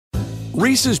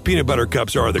Reese's peanut butter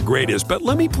cups are the greatest, but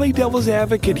let me play devil's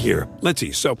advocate here. Let's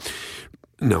see. So,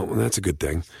 no, that's a good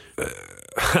thing.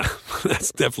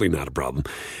 That's definitely not a problem.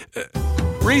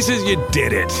 Reese's, you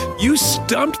did it. You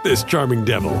stumped this charming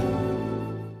devil.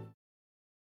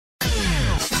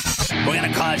 We're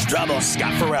going to cause trouble.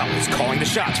 Scott Farrell is calling the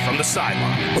shots from the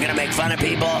sideline. We're going to make fun of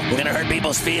people. We're going to hurt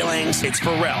people's feelings. It's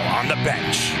Farrell on the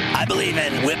bench. I believe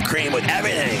in whipped cream with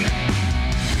everything.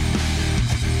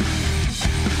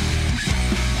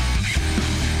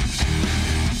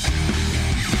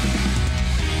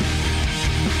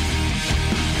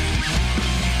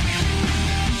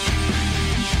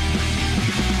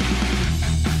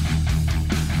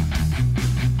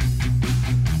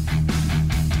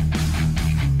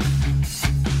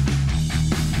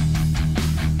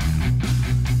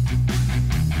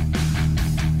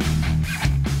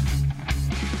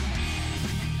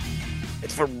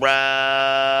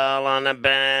 Farrell on the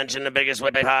bench in the biggest way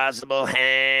possible,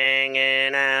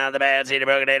 hanging out the bad seed, a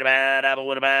broken date, a bad apple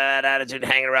with a bad attitude,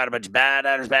 hanging around a bunch of bad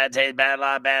actors, bad taste, bad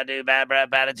law, bad dude, bad breath,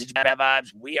 bad attitude, bad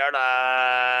vibes. We are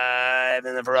live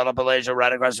in the Farrell Palatial,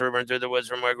 right across the river and through the woods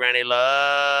from where Granny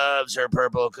loves her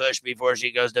purple kush before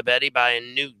she goes to bed by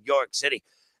in New York City.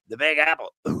 The Big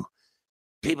Apple. Ooh.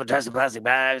 People dressed in plastic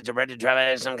bags, are ready to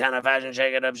try some kind of fashion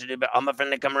shake it up. Should do, but all my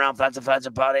friends that come around, flats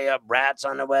and party up. Rats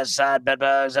on the west side, bed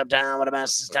bugs uptown. What a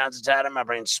mess this town's inside. My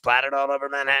brain splattered all over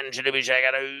Manhattan. Should be shake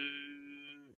it.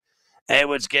 Hey,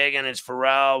 what's gigging? It's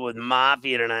Farrell with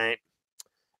Mafia tonight,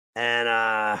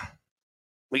 and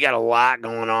we got a lot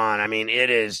going on. I mean,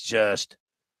 it is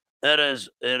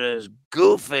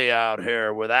goofy out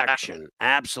here with action.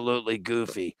 Absolutely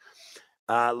goofy.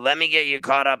 Let me get you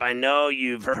caught up. I know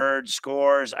you've heard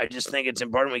scores. I just think it's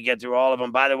important we get through all of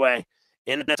them. By the way,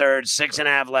 in the third,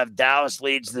 6.5 left. Dallas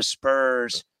leads the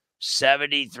Spurs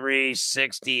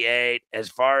 73-68. As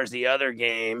far as the other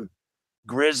game,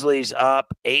 Grizzlies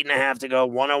up 8.5 to go,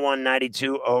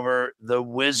 101-92 over the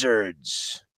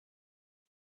Wizards.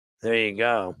 There you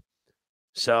go.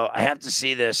 So I have to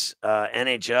see this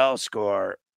NHL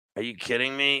score. Are you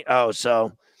kidding me? Oh,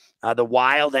 so the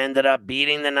Wild ended up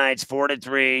beating the Knights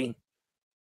 4-3.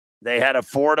 They had a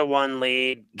 4-1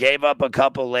 lead, gave up a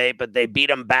couple late, but they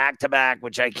beat them back-to-back,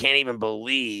 which I can't even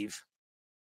believe.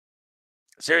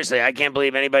 Seriously, I can't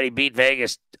believe anybody beat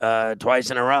Vegas twice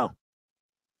in a row.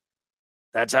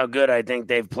 That's how good I think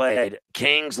they've played.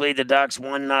 Kings lead the Ducks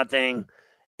 1-0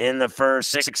 in the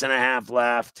first, 6.5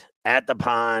 left at the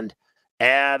Pond.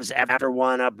 Avs, after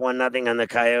one, up 1-0 on the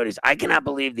Coyotes. I cannot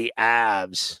believe the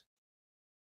Avs.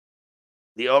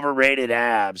 The overrated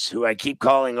Avs, who I keep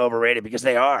calling overrated because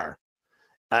they are.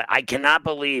 I cannot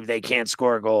believe they can't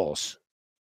score goals.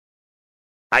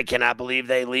 I cannot believe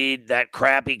they lead that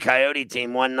crappy Coyote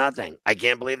team 1-0. I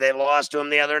can't believe they lost to them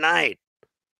the other night.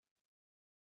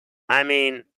 I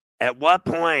mean, at what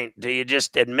point do you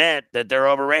just admit that they're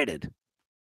overrated?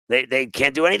 They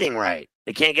can't do anything right.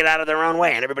 They can't get out of their own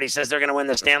way. And everybody says they're going to win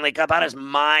the Stanley Cup. How does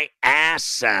my ass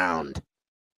sound?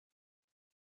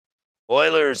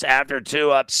 Oilers, after 2,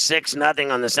 up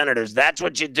 6-0 on the Senators. That's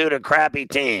what you do to crappy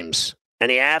teams. And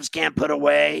the Avs can't put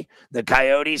away the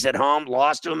Coyotes at home.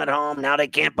 Lost to them at home. Now they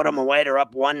can't put them away. They're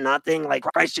up 1-0. Like,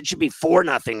 Christ, it should be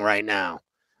 4-0 right now.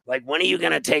 Like, when are you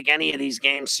going to take any of these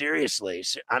games seriously?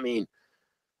 I mean,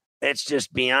 it's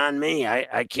just beyond me.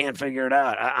 I can't figure it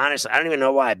out. Honestly, I don't even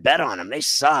know why I bet on them. They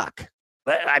suck.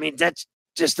 But, I mean, that's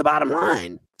just the bottom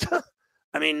line.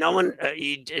 I mean, no one,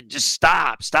 you just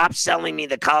stop. Stop selling me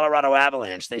the Colorado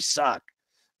Avalanche. They suck.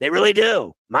 They really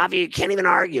do. Mafia, you can't even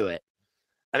argue it.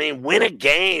 I mean, win a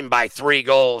game by 3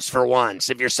 goals for once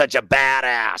if you're such a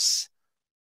badass.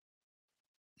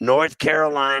 North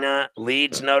Carolina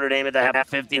leads Notre Dame at the half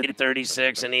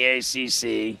 50-36 in the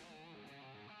ACC.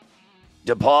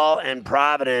 DePaul and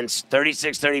Providence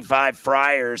 36-35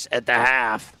 Friars at the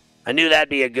half. I knew that'd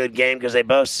be a good game because they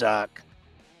both suck.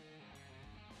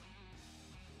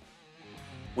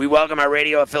 We welcome our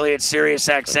radio affiliate,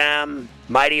 SiriusXM,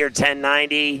 Mightier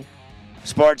 1090,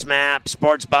 Sports Map,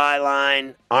 Sports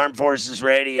Byline, Armed Forces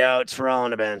Radio. It's Farrell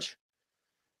on the bench.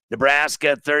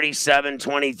 Nebraska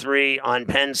 37-23 on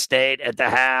Penn State at the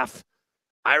half.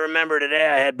 I remember today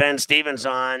I had Ben Stevens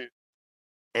on,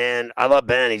 and I love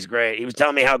Ben. He's great. He was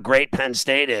telling me how great Penn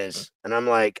State is, and I'm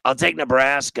like, I'll take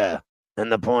Nebraska and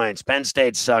the points. Penn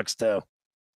State sucks too.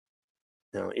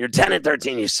 You're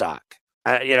 10-13, you suck.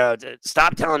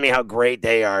 Stop telling me how great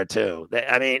they are, too.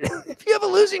 I mean, if you have a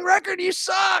losing record, you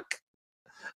suck.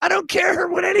 I don't care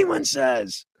what anyone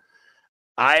says.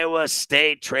 Iowa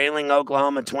State trailing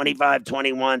Oklahoma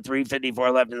 25-21,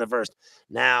 3:54 left in the first.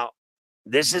 Now,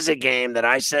 this is a game that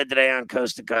I said today on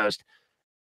Coast to Coast.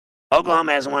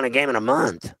 Oklahoma hasn't won a game in a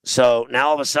month. So now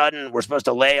all of a sudden we're supposed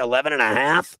to lay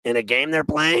 11.5 in a game they're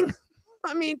playing?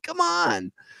 I mean, come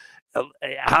on.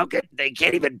 How could they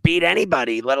can't even beat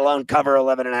anybody, let alone cover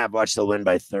 11.5. Watch, they'll win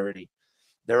by 30.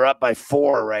 They're up by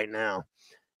 4 right now.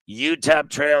 UTEP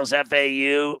trails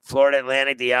FAU, Florida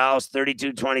Atlantic, the Owls,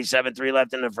 32-27, 3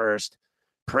 left in the first.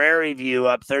 Prairie View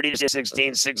up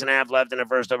 30-16, 6.5 left in the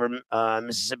first over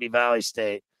Mississippi Valley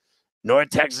State. North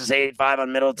Texas 8-5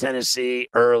 on Middle Tennessee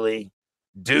early.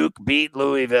 Duke beat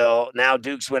Louisville. Now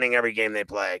Duke's winning every game they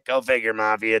play. Go figure,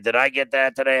 Mafia. Did I get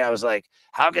that today? I was like,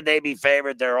 how could they be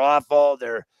favored? They're awful.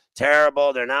 They're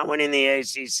terrible. They're not winning the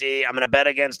ACC. I'm going to bet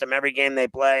against them every game they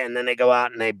play, and then they go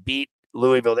out and they beat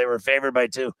Louisville. They were favored by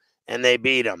 2, and they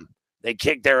beat them. They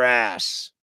kicked their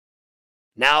ass.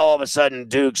 Now all of a sudden,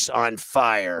 Duke's on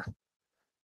fire.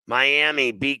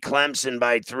 Miami beat Clemson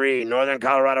by 3. Northern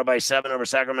Colorado by 7 over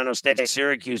Sacramento State.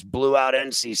 Syracuse blew out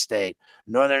NC State.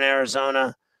 Northern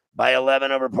Arizona by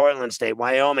 11 over Portland State.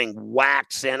 Wyoming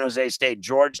whacked San Jose State.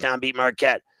 Georgetown beat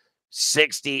Marquette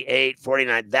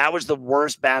 68-49. That was the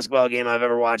worst basketball game I've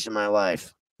ever watched in my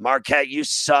life. Marquette, you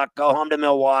suck. Go home to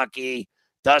Milwaukee.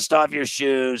 Dust off your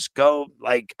shoes. Go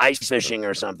like ice fishing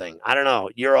or something. I don't know.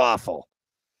 You're awful.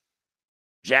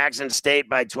 Jackson State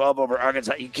by 12 over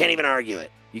Arkansas. You can't even argue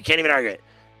it. You can't even argue it.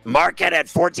 Marquette had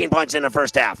 14 points in the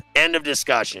first half. End of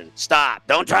discussion. Stop.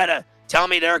 Don't try to tell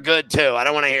me they're good too. I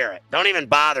don't want to hear it. Don't even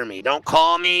bother me. Don't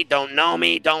call me. Don't know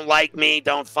me. Don't like me.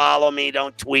 Don't follow me.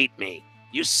 Don't tweet me.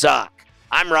 You suck.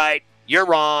 I'm right. You're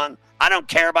wrong. I don't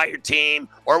care about your team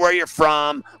or where you're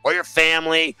from or your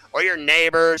family or your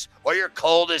neighbors or your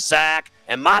cul-de-sac.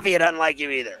 And Mafia doesn't like you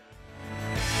either.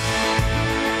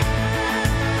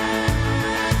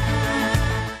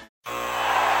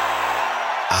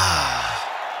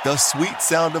 The sweet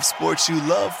sound of sports you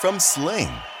love from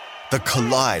Sling. The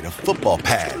collide of football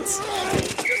pads.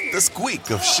 The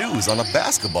squeak of shoes on a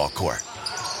basketball court.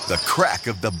 The crack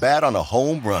of the bat on a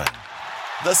home run.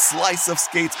 The slice of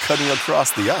skates cutting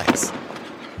across the ice.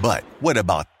 But what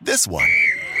about this one?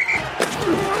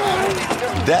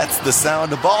 That's the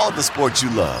sound of all the sports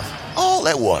you love, all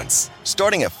at once.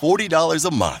 Starting at $40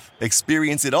 a month.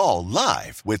 Experience it all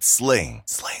live with Sling.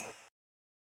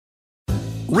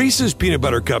 Reese's Peanut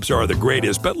Butter Cups are the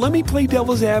greatest, but let me play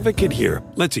devil's advocate here.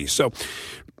 Let's see. So,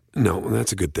 no,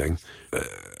 that's a good thing.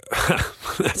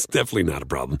 That's definitely not a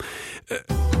problem.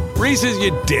 Reese's,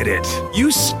 you did it.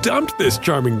 You stumped this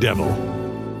charming devil.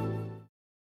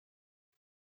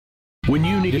 When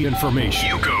you need information,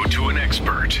 you go to an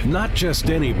expert. Not just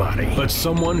anybody, but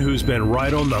someone who's been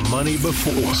right on the money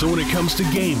before. So when it comes to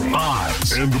gaming,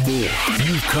 odds, and more,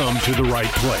 you've come to the right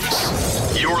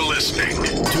place. You're listening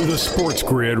to the Sports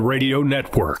Grid Radio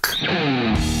Network.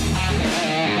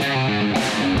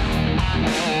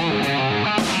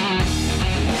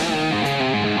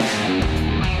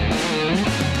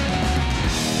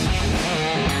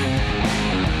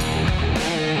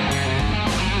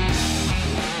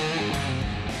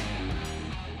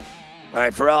 All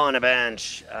right, Pharrell on the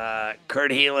bench.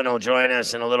 Kurt Heelan will join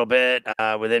us in a little bit,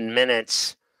 within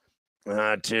minutes,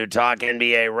 to talk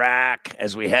NBA rack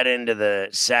as we head into the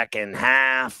second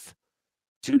half.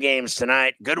 2 games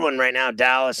tonight. Good one right now,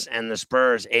 Dallas and the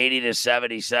Spurs,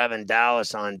 80-77.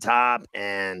 Dallas on top,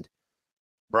 and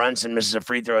Brunson misses a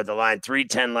free throw at the line.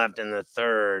 3:10 left in the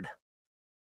third.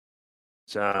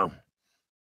 So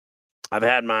I've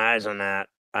had my eyes on that.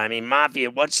 I mean,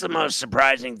 Mafia, what's the most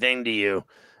surprising thing to you?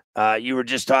 You were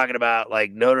just talking about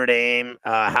like Notre Dame,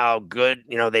 how good,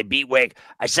 they beat Wake.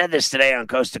 I said this today on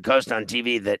Coast to Coast on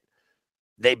TV that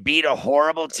they beat a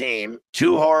horrible team,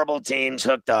 2 horrible teams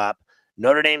hooked up.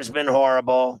 Notre Dame's been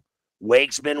horrible.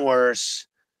 Wake's been worse.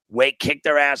 Wake kicked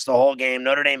their ass the whole game.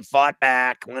 Notre Dame fought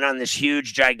back, went on this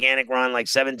huge, gigantic run, like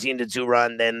 17-2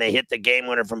 run. Then they hit the game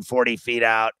winner from 40 feet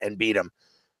out and beat them.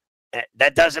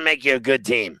 That doesn't make you a good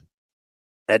team.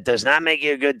 That does not make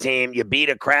you a good team. You beat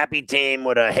a crappy team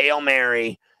with a Hail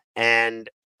Mary and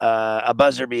a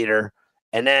buzzer beater,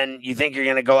 and then you think you're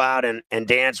going to go out and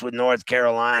dance with North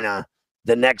Carolina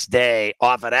the next day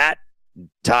off of that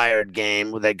tired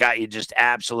game that got you just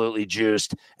absolutely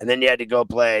juiced, and then you had to go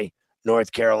play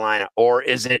North Carolina? Or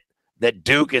is it that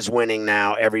Duke is winning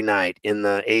now every night in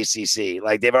the ACC?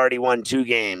 Like, they've already won 2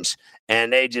 games,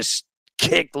 and they just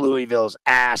kicked Louisville's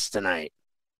ass tonight.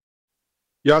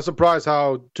 Yeah, I'm surprised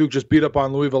how Duke just beat up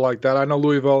on Louisville like that. I know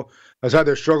Louisville has had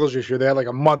their struggles this year. They had like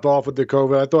a month off with the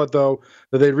COVID. I thought, though,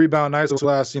 that they'd rebound nice the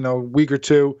last, week or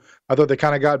two. I thought they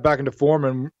kind of got back into form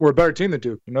and were a better team than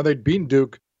Duke. They'd beaten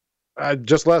Duke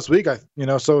just last week,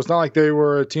 so it's not like they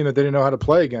were a team that they didn't know how to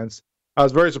play against. I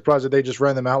was very surprised that they just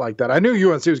ran them out like that. I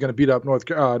knew UNC was going to beat up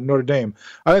Notre Dame.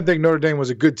 I didn't think Notre Dame was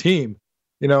a good team,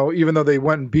 even though they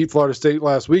went and beat Florida State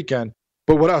last weekend.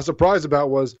 But what I was surprised about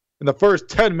was in the first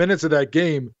 10 minutes of that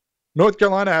game, North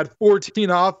Carolina had 14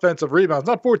 offensive rebounds.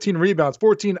 Not 14 rebounds,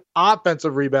 14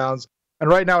 offensive rebounds. And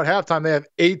right now at halftime, they have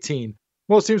 18.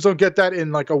 Most teams don't get that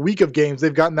in like a week of games.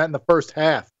 They've gotten that in the first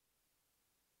half.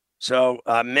 So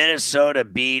Minnesota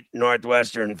beat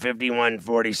Northwestern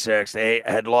 51-46. They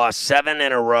had lost 7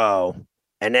 in a row,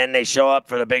 and then they show up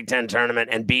for the Big Ten tournament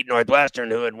and beat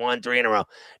Northwestern, who had won 3 in a row.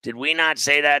 Did we not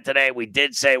say that today? We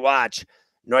did say, watch,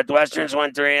 Northwestern's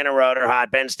won 3 in a row. They're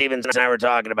hot. Ben Stevens and I were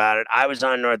talking about it. I was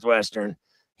on Northwestern.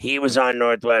 He was on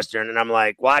Northwestern, and I'm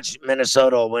like, watch,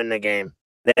 Minnesota will win the game.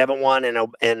 They haven't won in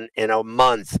a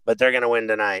month, but they're going to win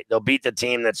tonight. They'll beat the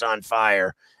team that's on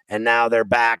fire. And now they're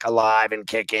back alive and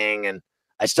kicking. And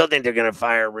I still think they're going to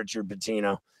fire Richard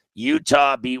Pitino.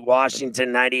 Utah beat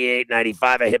Washington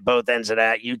 98-95. I hit both ends of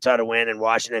that. Utah to win and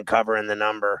Washington covering the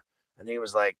number. I think it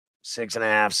was like 6.5,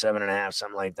 7.5,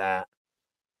 something like that.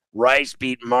 Rice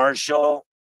beat Marshall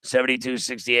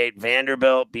 72-68.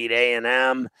 Vanderbilt beat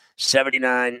A&M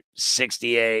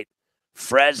 79-68.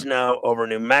 Fresno over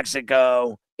New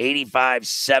Mexico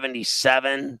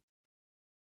 85-77.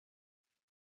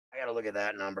 I got to look at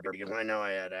that number because I know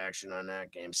I had action on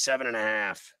that game.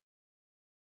 7.5.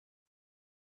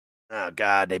 Oh,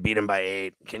 God, they beat him by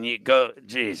 8. Can you go?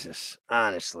 Jesus,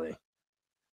 honestly.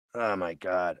 Oh, my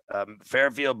God.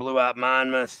 Fairfield blew out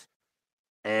Monmouth,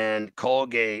 and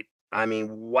Colgate,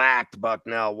 whacked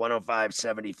Bucknell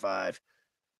 105-75.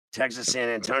 Texas San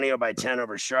Antonio by 10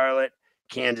 over Charlotte.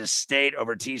 Kansas State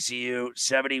over TCU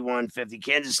 71-50.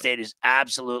 Kansas State is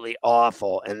absolutely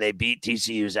awful, and they beat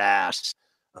TCU's ass.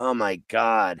 Oh, my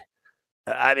God.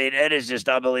 It is just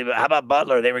unbelievable. How about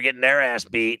Butler? They were getting their ass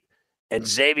beat, and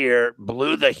Xavier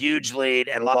blew the huge lead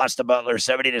and lost to Butler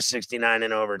 70-69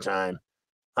 in overtime.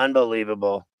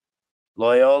 Unbelievable.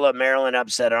 Loyola, Maryland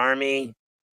upset Army.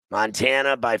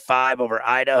 Montana by 5 over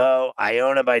Idaho.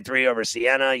 Iona by 3 over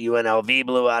Siena. UNLV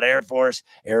blew out Air Force.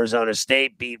 Arizona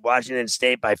State beat Washington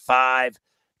State by 5.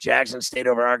 Jackson State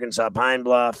over Arkansas Pine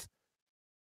Bluff.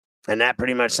 And that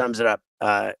pretty much sums it up.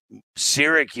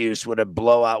 Syracuse with a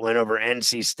blowout win over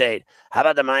NC State. How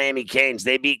about the Miami Canes?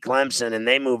 They beat Clemson and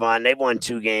they move on. They've won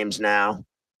 2 games now.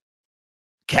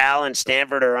 Cal and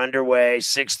Stanford are underway.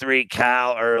 6-3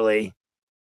 Cal early.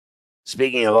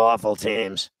 Speaking of awful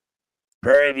teams.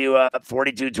 Prairie View up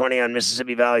 42-20 on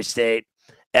Mississippi Valley State.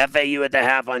 FAU at the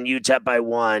half on UTEP by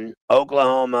 1.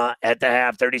 Oklahoma at the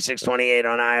half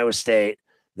 36-28 on Iowa State.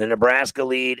 The Nebraska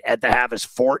lead at the half is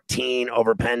 14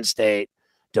 over Penn State.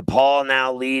 DePaul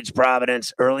now leads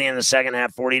Providence early in the second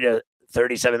half, 40-37,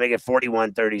 make it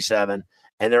 41-37.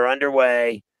 And they're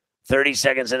underway 30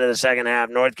 seconds into the second half.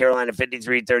 North Carolina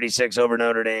 53-36 over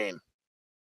Notre Dame.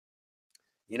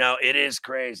 It is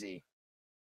crazy.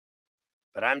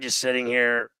 But I'm just sitting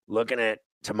here looking at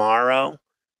tomorrow,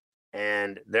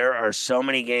 and there are so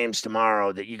many games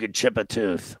tomorrow that you could chip a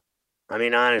tooth.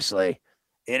 Honestly,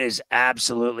 it is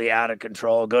absolutely out of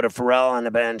control. Go to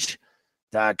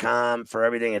FerrellOnTheBench.com for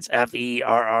everything. It's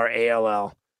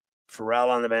FERRALL.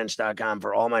 FerrellOnTheBench.com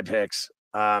for all my picks.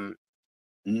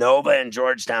 Nova and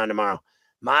Georgetown tomorrow.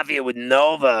 Mafia with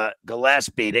Nova,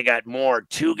 Gillespie. They got more.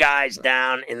 2 guys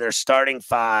down in their starting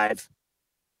 5.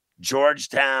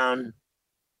 Georgetown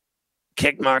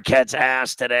kicked Marquette's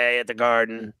ass today at the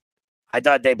Garden. I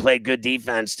thought they played good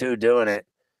defense, too, doing it.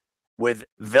 With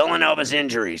Villanova's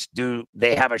injuries, do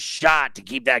they have a shot to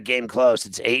keep that game close?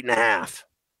 It's 8.5.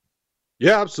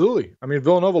 Yeah, absolutely.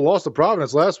 Villanova lost to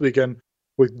Providence last weekend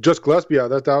with just Gillespie out.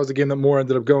 That was the game that Moore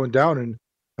ended up going down. And,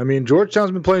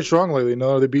 Georgetown's been playing strong lately.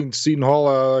 They're beating Seton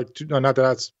Hall. Not that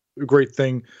that's a great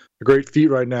thing, a great feat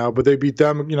right now, but they beat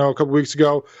them, a couple weeks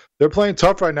ago. They're playing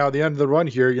tough right now at the end of the run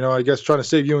here, I guess trying to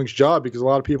save Ewing's job because a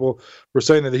lot of people were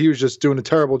saying that he was just doing a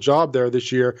terrible job there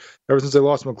this year ever since they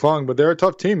lost McClung. But they're a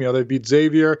tough team. They beat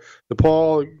Xavier,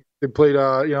 DePaul. They played,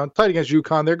 tight against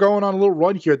UConn. They're going on a little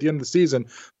run here at the end of the season,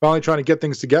 finally trying to get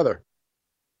things together.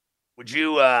 Would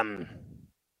you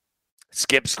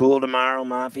skip school tomorrow,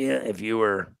 Mafia, if you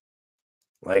were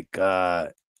like,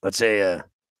 let's say a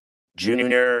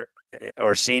junior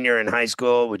or senior in high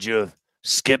school? Would you have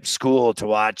skipped school to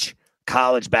watch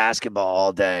college basketball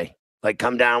all day? Like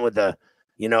come down with the,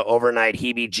 overnight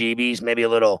heebie-jeebies, maybe a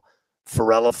little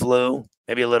Ferrella flu,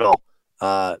 maybe a little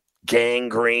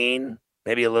gangrene,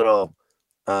 maybe a little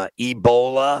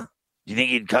Ebola. Do you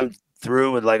think you'd come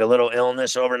through with like a little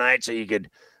illness overnight so you could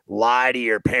lie to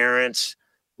your parents,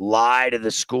 lie to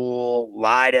the school,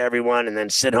 lie to everyone, and then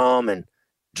sit home and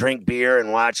drink beer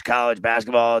and watch college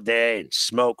basketball all day and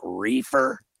smoke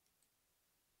reefer?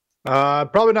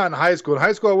 Probably not in high school. In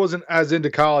high school, I wasn't as into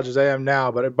college as I am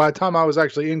now, but by the time I was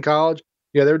actually in college,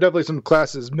 yeah, there were definitely some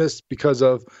classes missed because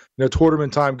of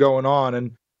tournament time going on.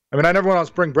 And I mean, I never went on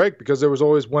spring break because there was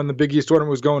always when the Big East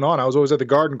tournament was going on. I was always at the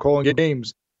Garden calling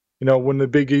games, when the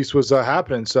Big East was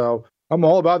happening. So I'm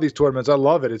all about these tournaments. I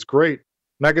love it. It's great.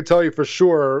 And I can tell you for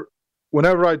sure,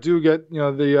 whenever I do get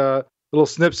the little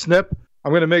snip,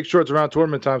 I'm going to make sure it's around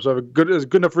tournament time. So I have a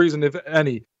good enough reason, if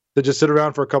any, to just sit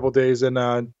around for a couple of days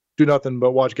and do nothing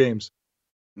but watch games.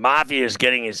 Mafia is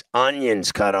getting his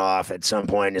onions cut off at some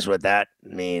point, is what that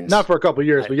means. Not for a couple of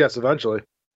years, but yes, eventually.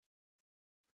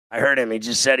 I heard him. He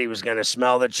just said he was going to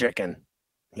smell the chicken.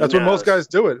 That's when most guys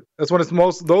do it. That's when it's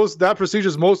that procedure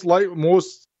is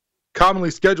most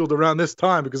commonly scheduled around this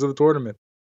time because of the tournament.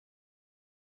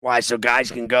 Why? So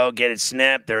guys can go get it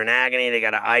snipped. They're in agony. They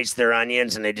got to ice their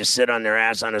onions, and they just sit on their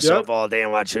ass on a sofa all day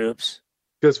and watch hoops.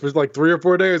 Because for like 3 or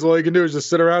 4 days, all you can do is just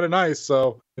sit around and ice.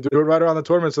 So do it right around the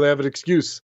tournament, so they have an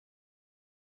excuse.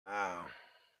 Oh.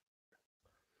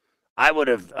 I would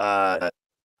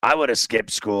have skipped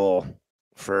school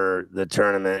for the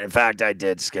tournament. In fact, I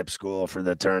did skip school for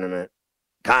the tournament.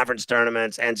 Conference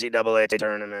tournaments, NCAA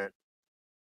tournament.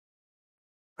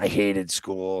 I hated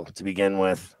school to begin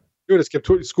with. You would have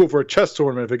skipped school for a chess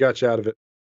tournament if it got you out of it.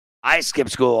 I skip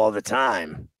school all the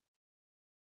time.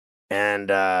 And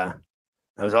I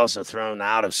was also thrown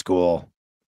out of school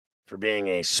for being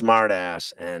a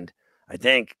smartass. And I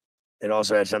think it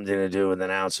also had something to do with an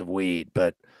ounce of weed,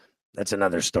 but that's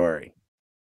another story.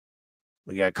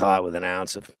 We got caught with an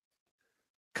ounce of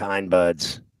Kind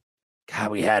Buds.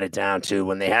 God, we had it down too.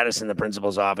 When they had us in the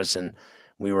principal's office and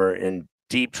we were in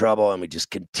deep trouble and we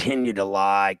just continued to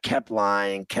lie, kept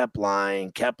lying.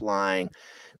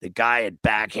 The guy had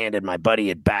backhanded, my buddy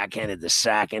had backhanded the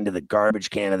sack into the garbage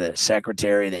can of the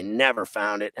secretary. They never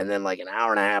found it. And then like an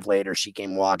hour and a half later, she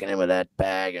came walking in with that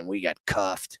bag and we got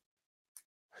cuffed.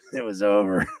 It was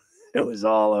over. It was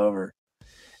all over.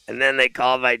 And then they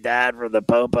called my dad from the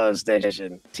Popo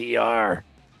station, TR,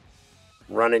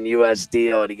 running U.S.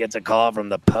 Steel, and he gets a call from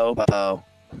the Popo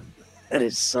that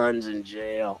his son's in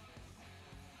jail.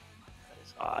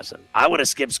 Awesome. I would have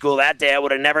skipped school that day. I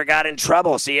would have never got in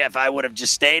trouble. See, if I would have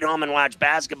just stayed home and watched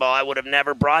basketball, I would have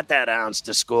never brought that ounce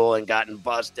to school and gotten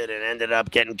busted and ended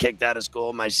up getting kicked out of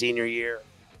school my senior year.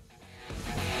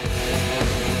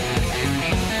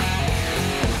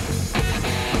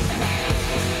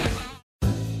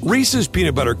 Reese's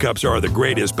peanut butter cups are the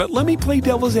greatest, but let me play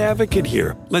devil's advocate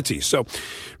here. Let's see. So,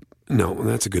 no,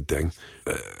 that's a good thing.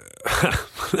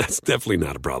 That's definitely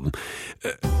not a problem.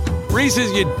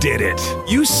 Reese's, you did it.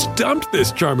 You stumped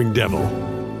this charming devil.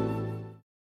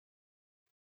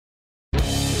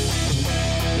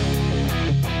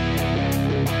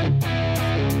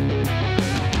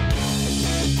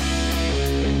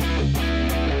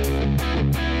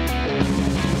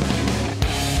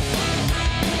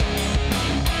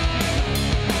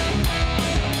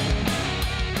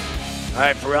 All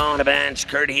right, Pharrell on the bench.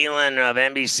 Kurt Heelan of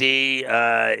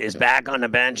NBC is back on the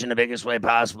bench in the biggest way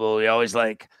possible. We always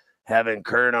like having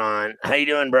Kurt on. How you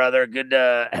doing, brother? Good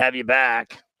to have you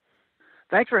back.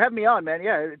 Thanks for having me on, man.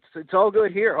 Yeah, it's all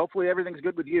good here. Hopefully everything's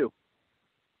good with you.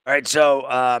 All right,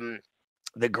 so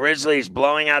the Grizzlies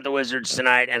blowing out the Wizards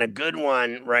tonight, and a good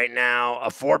one right now, a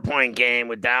 4-point game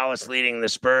with Dallas leading the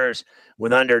Spurs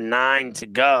with under 9 to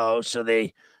go. So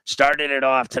they started it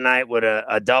off tonight with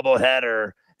a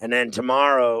doubleheader. And then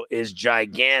tomorrow is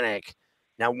gigantic.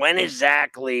 Now, when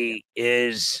exactly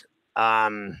is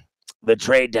the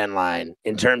trade deadline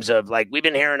in terms of, like, we've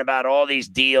been hearing about all these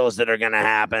deals that are going to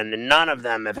happen, and none of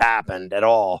them have happened at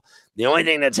all. The only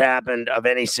thing that's happened of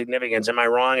any significance, am I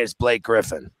wrong, is Blake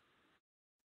Griffin.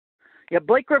 Yeah,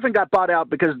 Blake Griffin got bought out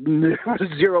because there was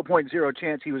a 0.0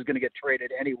 chance he was going to get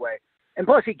traded anyway. And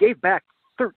plus, he gave back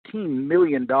 $13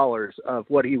 million of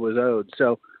what he was owed.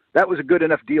 So that was a good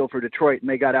enough deal for Detroit, and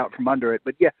they got out from under it.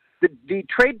 But, yeah, the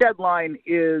trade deadline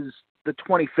is the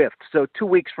 25th, so 2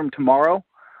 weeks from tomorrow.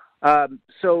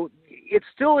 So it's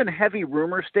still in heavy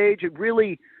rumor stage. It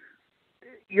really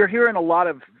 – you're hearing a lot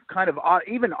of kind of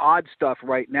odd stuff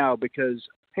right now because,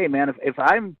 hey, man, if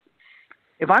I'm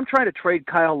trying to trade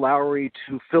Kyle Lowry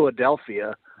to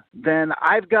Philadelphia, then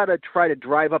I've got to try to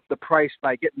drive up the price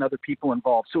by getting other people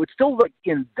involved. So it's still like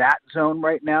in that zone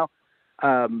right now.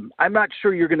 I'm not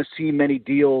sure you're going to see many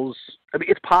deals. I mean,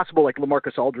 it's possible, like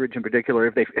LaMarcus Aldridge in particular,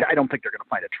 I don't think they're going to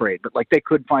find a trade, but like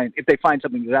if they find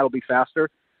something, that'll be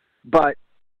faster. But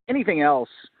anything else,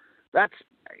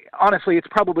 honestly, it's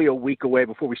probably a week away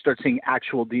before we start seeing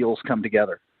actual deals come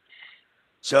together.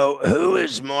 So who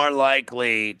is more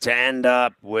likely to end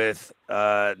up with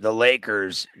the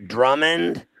Lakers,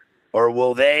 Drummond or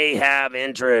will they have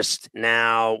interest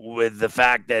now with the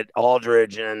fact that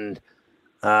Aldridge and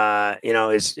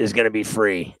is going to be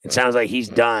free? It sounds like he's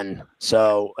done.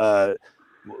 So,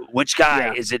 which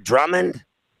guy is it? Drummond?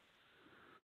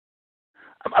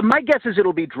 My guess is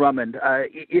it'll be Drummond.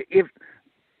 If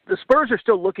the Spurs are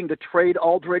still looking to trade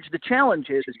Aldridge, the challenge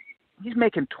is he's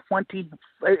making 20,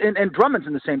 and Drummond's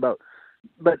in the same boat.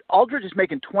 But Aldridge is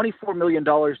making $24 million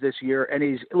this year, and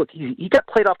he got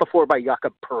played off the floor by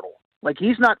Jakob Poeltl. Like,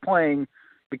 he's not playing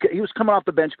because he was coming off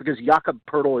the bench because Jakob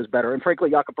Poeltl is better, and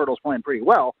frankly, Jakob Poeltl's playing pretty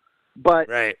well. But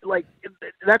like,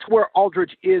 that's where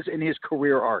Aldridge is in his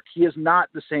career arc. He is not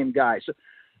the same guy. So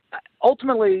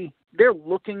ultimately, they're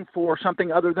looking for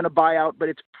something other than a buyout, but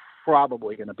it's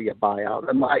probably going to be a buyout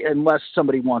unless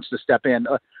somebody wants to step in.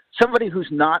 Somebody who's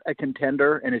not a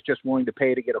contender and is just willing to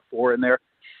pay to get a 4 in there.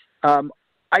 And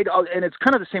it's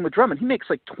kind of the same with Drummond. He makes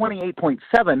like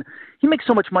 28.7. He makes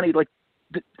so much money. Like,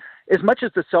 as much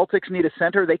as the Celtics need a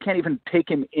center, they can't even take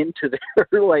him into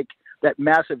their like that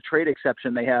massive trade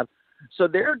exception they have. So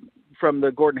they're from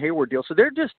the Gordon Hayward deal. So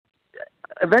they're just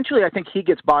eventually. I think he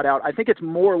gets bought out. I think it's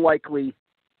more likely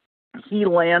he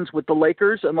lands with the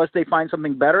Lakers unless they find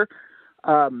something better.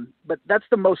 But that's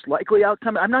the most likely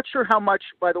outcome. I'm not sure how much,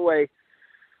 by the way,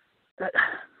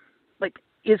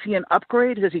 is he an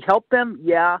upgrade? Does he help them?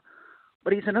 Yeah.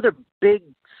 But he's another big,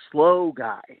 slow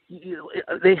guy.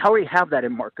 They already have that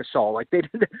in Marc Gasol. Like,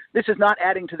 this is not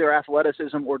adding to their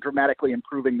athleticism or dramatically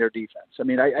improving their defense. I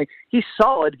mean, he's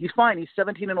solid. He's fine. He's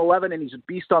 17-11, and he's a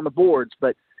beast on the boards,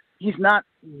 but he's not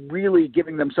really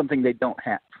giving them something they don't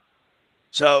have.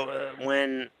 So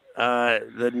when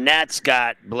the Nets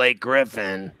got Blake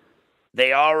Griffin,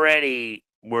 they already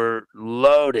were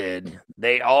loaded.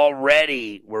 They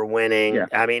already were winning. Yeah.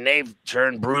 I mean, they've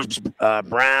turned Bruce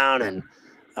Brown and,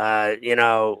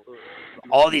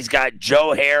 all these guys.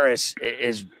 Joe Harris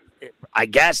is, I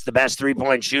guess, the best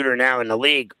three-point shooter now in the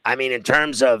league. I mean, in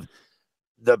terms of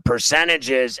the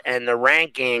percentages and the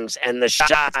rankings and the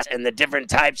shots and the different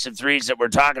types of threes that we're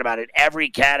talking about, in every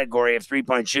category of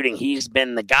three-point shooting, he's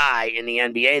been the guy in the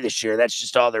NBA this year. That's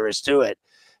just all there is to it.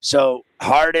 So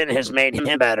Harden has made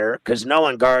him better because no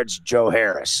one guards Joe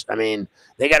Harris. I mean,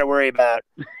 they got to worry about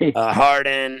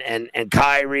Harden and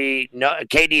Kyrie. No,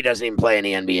 KD doesn't even play in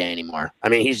the NBA anymore. I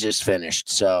mean, he's just finished.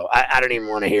 So I don't even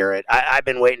want to hear it. I've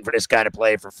been waiting for this guy to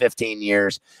play for 15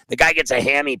 years. The guy gets a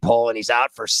hammy pull and he's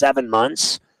out for 7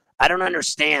 months. I don't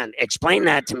understand. Explain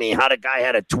that to me, how the guy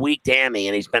had a tweaked hammy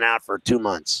and he's been out for 2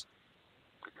 months.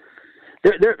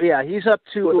 He's up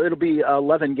to, it'll be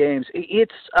 11 games.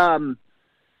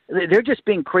 They're just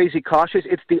being crazy cautious.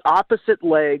 It's the opposite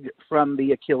leg from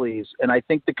the Achilles, and I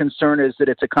think the concern is that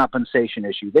it's a compensation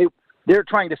issue. They're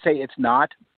trying to say it's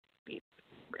not. It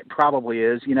probably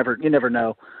is. You never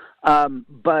know.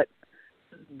 But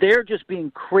they're just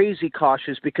being crazy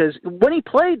cautious because when he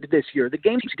played this year, the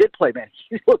games he did play, man,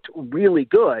 he looked really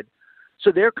good.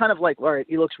 So they're kind of like, all right,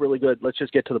 he looks really good. Let's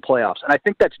just get to the playoffs. And I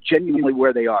think that's genuinely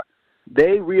where they are.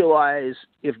 They realize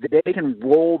if they can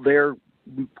roll their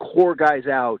core guys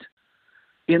out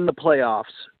in the playoffs,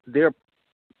 they're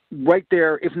right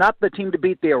there. If not the team to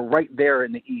beat, they are right there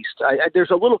in the East. There's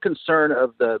a little concern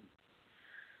that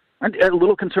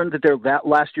they're that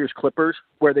last year's Clippers,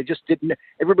 where they just didn't.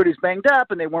 Everybody's banged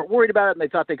up, and they weren't worried about it, and they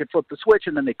thought they could flip the switch,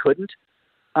 and then they couldn't.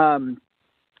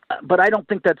 But I don't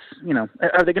think that's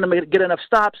Are they going to get enough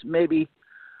stops? Maybe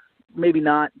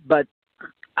not. But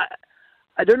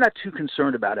they're not too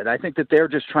concerned about it. I think that they're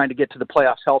just trying to get to the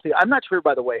playoffs healthy. I'm not sure,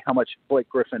 by the way, how much Blake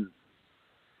Griffin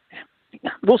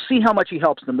 – we'll see how much he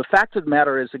helps them. The fact of the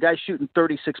matter is the guy's shooting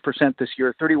 36% this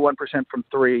year, 31% from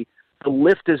three. The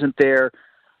lift isn't there.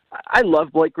 I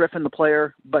love Blake Griffin, the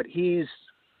player, but he's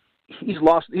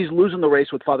losing the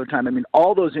race with Father Time. I mean,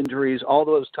 all those injuries, all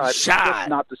those times, he's just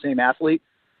not the same athlete.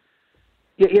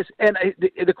 And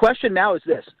the question now is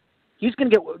this. He's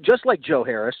going to get, just like Joe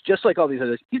Harris, just like all these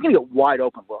others, he's going to get wide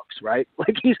open looks, right?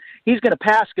 Like he's going to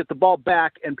pass, get the ball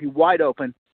back, and be wide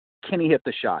open. Can he hit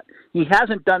the shot? He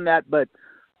hasn't done that, but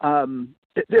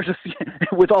there's a few,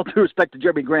 with all due respect to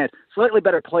Jeremy Grant, slightly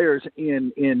better players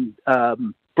in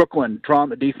Brooklyn drawing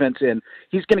the defense in.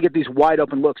 He's going to get these wide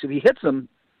open looks. If he hits them,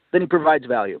 then he provides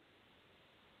value.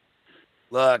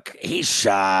 Look, he's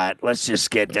shot. Let's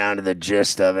just get down to the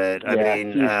gist of it. I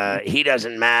mean, he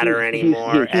doesn't matter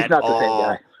anymore he's at not all. The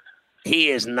same guy. He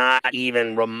is not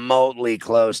even remotely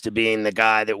close to being the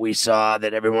guy that we saw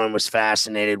that everyone was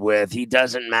fascinated with. He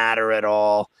doesn't matter at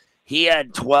all. He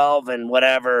had 12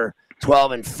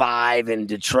 and 5 in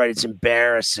Detroit. It's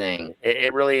embarrassing.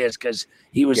 It really is because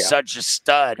he was such a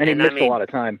stud. And he missed a lot of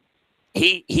time.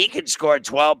 He could score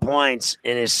 12 points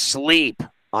in his sleep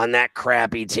on that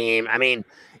crappy team. I mean,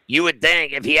 you would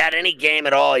think if he had any game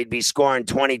at all, he'd be scoring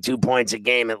 22 points a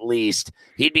game at least.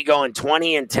 He'd be going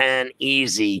 20-10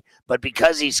 easy. But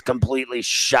because he's completely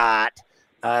shot,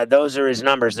 those are his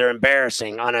numbers. They're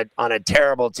embarrassing on a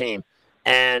terrible team.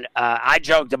 And I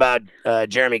joked about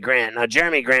Jeremy Grant. Now,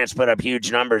 Jeremy Grant's put up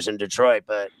huge numbers in Detroit,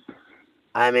 but,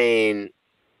 I mean,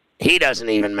 he doesn't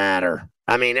even matter.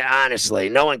 I mean, honestly,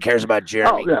 no one cares about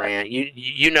Jeremy Grant.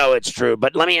 You know it's true.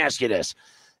 But let me ask you this.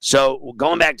 So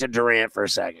going back to Durant for a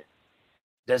second,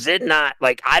 does it not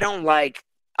I don't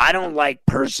like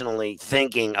personally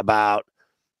thinking about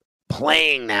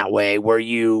playing that way where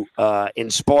you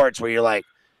in sports where you're like,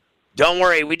 don't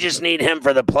worry, we just need him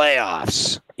for the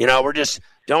playoffs.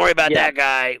 Don't worry about that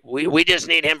guy. We just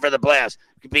need him for the playoffs.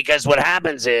 Because what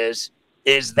happens is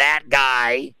that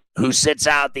guy who sits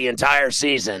out the entire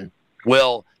season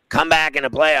will come back in the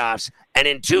playoffs, and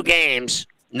in 2 games,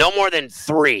 no more than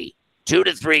 2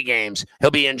 to 3 games,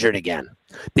 he'll be injured again.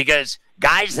 Because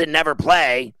guys that never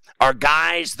play are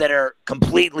guys that are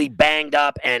completely banged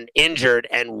up and injured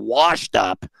and washed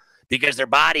up because their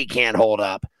body can't hold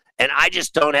up. And I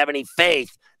just don't have any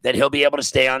faith that he'll be able to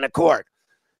stay on the court.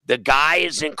 The guy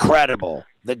is incredible.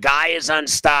 The guy is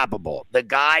unstoppable. The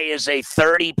guy is a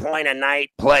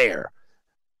 30-point-a-night player.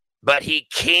 But he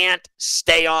can't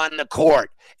stay on the court.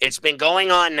 It's been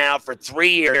going on now for 3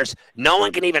 years. No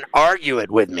one can even argue it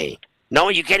with me. No,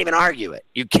 you can't even argue it.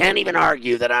 You can't even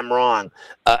argue that I'm wrong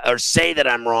or say that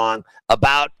I'm wrong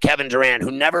about Kevin Durant,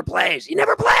 who never plays. He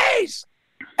never plays.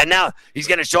 And now he's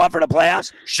going to show up for the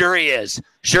playoffs? Sure he is.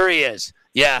 Sure he is.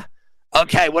 Yeah.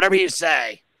 Okay, whatever you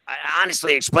say.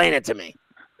 Honestly, explain it to me.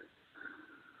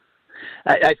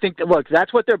 I think, look,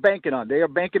 that's what they're banking on. They are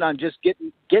banking on just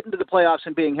getting to the playoffs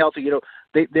and being healthy.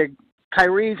 They're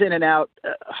Kyrie's in and out.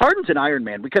 Harden's an Iron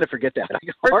Man. We kind of forget that.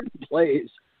 Harden plays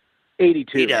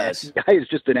 82. He does. The guy is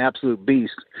just an absolute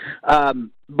beast.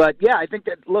 But yeah, I think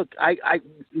that, look,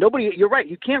 nobody, you're right.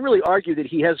 You can't really argue that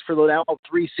he has for now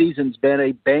 3 seasons been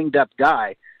a banged up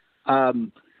guy.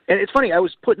 And it's funny, I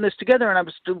was putting this together and I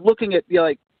was looking at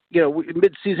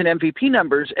mid-season MVP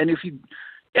numbers. And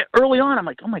early on, I'm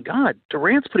like, oh my God,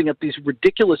 Durant's putting up these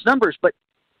ridiculous numbers, but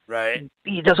right,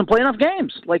 he doesn't play enough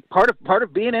games. Like part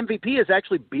of being MVP is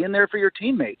actually being there for your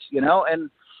teammates, and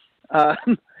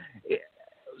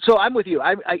so I'm with you.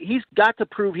 He's got to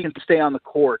prove he can stay on the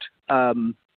court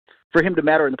for him to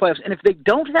matter in the playoffs. And if they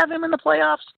don't have him in the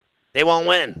playoffs, they won't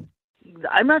win.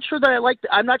 I'm not sure I like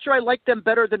them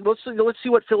better than let's see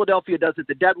what Philadelphia does at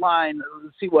the deadline.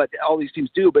 Let's see what all these teams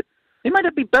do, but they might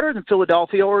be better than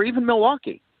Philadelphia or even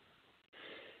Milwaukee.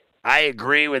 I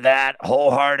agree with that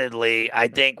wholeheartedly. I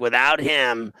think without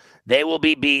him, they will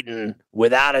be beaten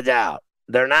without a doubt.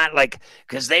 They're not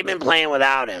because they've been playing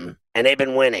without him and they've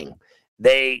been winning.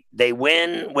 They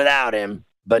win without him,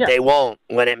 but they won't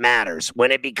when it matters.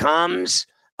 When it becomes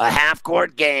a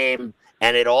half-court game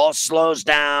and it all slows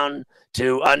down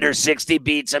to under 60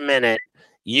 beats a minute,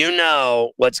 you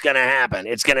know what's going to happen.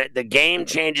 The game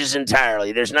changes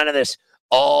entirely. There's none of this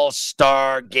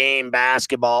all-star game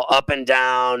basketball, up and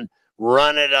down,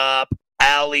 run it up,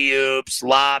 alley-oops,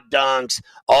 lob dunks,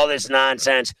 all this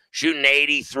nonsense, shooting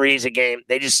 83s a game.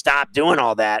 They just stop doing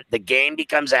all that. The game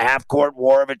becomes a half-court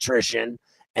war of attrition,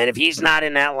 and if he's not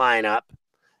in that lineup,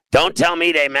 don't tell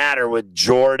me they matter with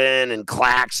Jordan and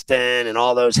Claxton and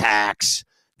all those hacks.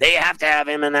 They have to have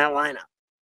him in that lineup.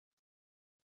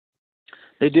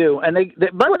 They do. And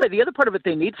by the way, the other part of it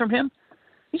they need from him,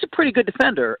 he's a pretty good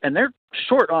defender, and they're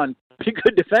short on pretty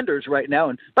good defenders right now.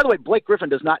 And by the way, Blake Griffin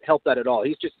does not help that at all.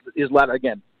 He's just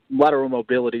lateral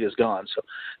mobility is gone. So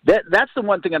that's the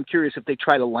one thing I'm curious if they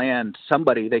try to land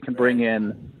somebody they can bring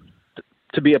in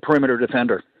to be a perimeter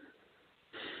defender.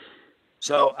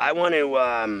 So I want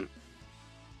to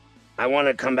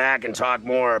come back and talk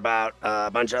more about a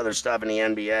bunch of other stuff in the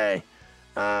NBA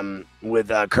with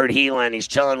Kurt Helin. He's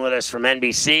chilling with us from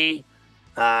NBC.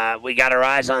 We got our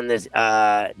eyes on this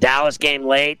Dallas game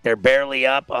late. They're barely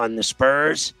up on the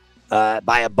Spurs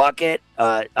by a bucket.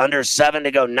 Under 7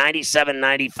 to go,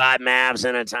 97-95 Mavs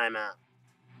in a timeout.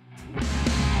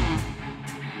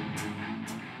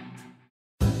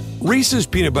 Reese's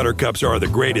Peanut Butter Cups are the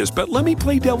greatest, but let me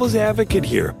play devil's advocate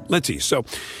here. Let's see. So,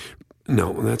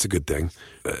 no, that's a good thing.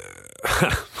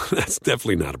 That's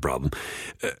definitely not a problem.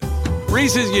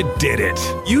 Reese's, you did it.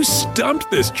 You stumped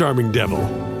this charming devil.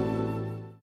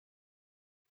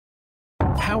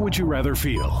 How would you rather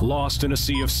feel? Lost in a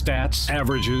sea of stats,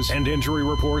 averages, and injury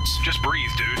reports? Just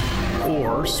breathe, dude.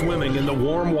 Or swimming in the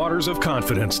warm waters of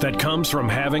confidence that comes from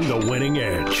having the winning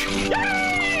edge?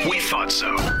 We thought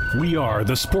so. We are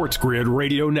the Sports Grid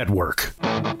Radio Network.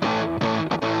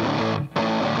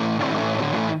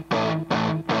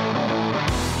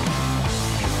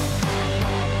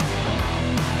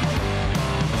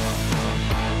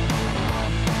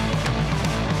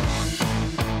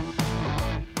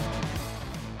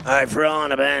 All right, for All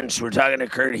on the Bench, we're talking to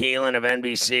Kurt Heelan of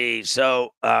NBC.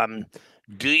 So,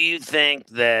 do you think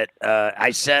that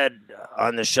I said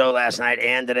on the show last night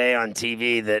and today on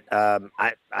TV that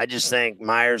I just think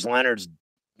Myers Leonard's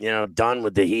done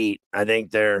with the Heat. I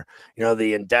think they're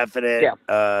the indefinite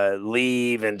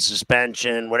leave and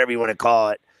suspension, whatever you want to call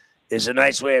it, is a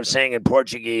nice way of saying in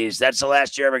Portuguese that's the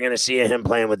last you're ever going to see of him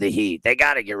playing with the Heat. They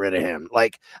got to get rid of him.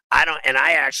 Like I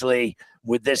actually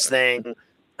with this thing.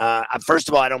 First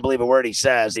of all, I don't believe a word he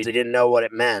says. He didn't know what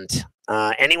it meant.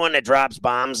 Anyone that drops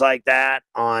bombs like that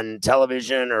on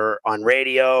television or on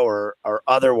radio or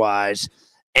otherwise,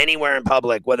 anywhere in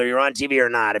public, whether you're on TV or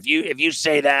not, if you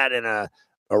say that in a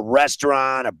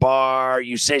restaurant, a bar,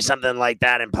 you say something like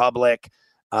that in public,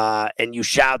 and you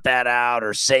shout that out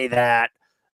or say that,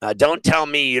 don't tell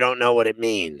me you don't know what it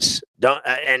means.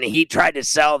 And he tried to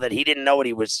sell that he didn't know what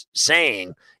he was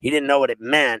saying. He didn't know what it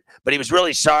meant, but he was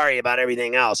really sorry about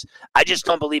everything else. I just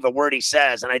don't believe a word he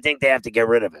says, and I think they have to get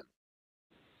rid of him.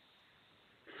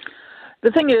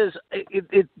 The thing is,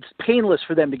 it's painless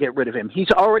for them to get rid of him. He's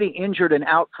already injured and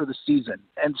out for the season,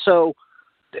 and so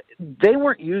they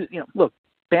weren't using. Look,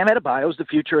 Bam Adebayo's the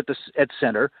future at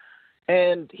center.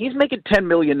 And he's making $10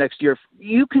 million next year.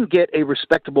 You can get a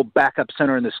respectable backup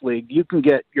center in this league. You can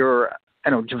get your,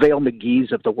 JaVale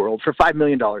McGee's of the world for $5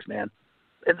 million, man.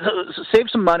 And so save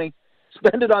some money,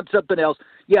 spend it on something else.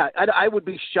 Yeah, I would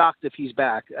be shocked if he's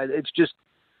back. It's just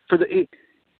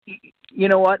you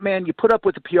know what, man? You put up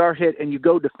with the PR hit and you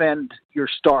go defend your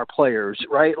star players,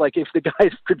 right? Like if the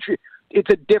guys,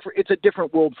 it's a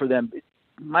different world for them.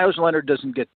 Myers Leonard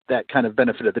doesn't get that kind of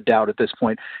benefit of the doubt at this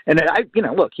point. And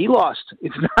look, he lost.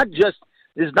 It's not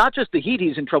just the Heat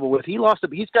he's in trouble with. He's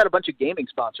got a bunch of gaming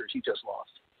sponsors he just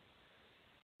lost.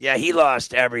 Yeah, he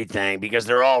lost everything because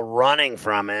they're all running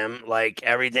from him like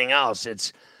everything else.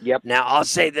 Now I'll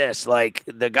say this, like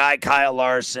the guy Kyle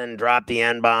Larson dropped the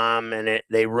N-bomb and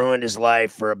they ruined his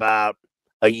life for about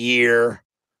a year.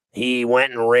 He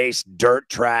went and raced dirt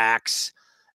tracks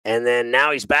and then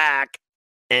now he's back.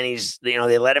 And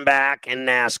they let him back in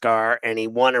NASCAR, and he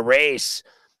won a race,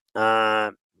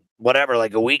 like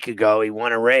a week ago. He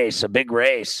won a race, a big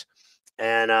race.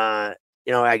 And, I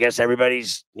guess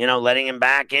everybody's, letting him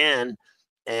back in.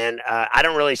 And I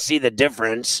don't really see the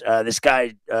difference. This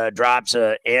guy drops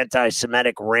an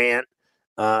anti-Semitic rant,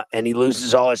 and he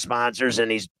loses all his sponsors,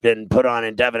 and he's been put on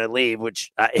indefinite leave,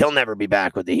 which he'll never be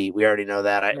back with the Heat. We already know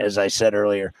that, as I said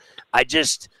earlier.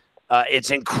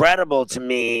 It's incredible to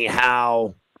me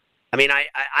how –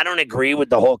 I don't agree with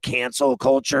the whole cancel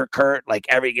culture, Kurt. Like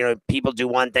people do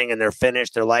one thing and they're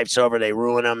finished, their life's over, they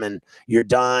ruin them, and you're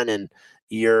done, and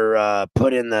you're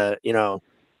put in the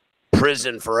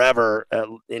prison forever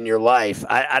in your life.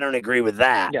 I don't agree with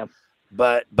that. Yeah.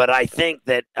 But I think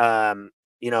that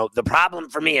the problem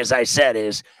for me, as I said,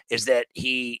 is that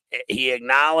he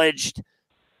acknowledged,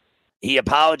 he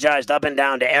apologized up and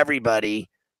down to everybody.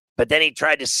 But then he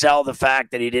tried to sell the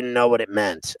fact that he didn't know what it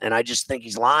meant. And I just think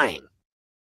he's lying.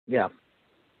 Yeah.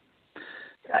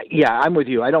 Yeah, I'm with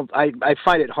you. I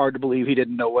find it hard to believe he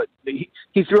didn't know what he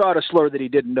threw out a slur that he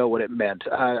didn't know what it meant.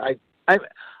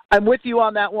 I'm with you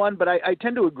on that one, but I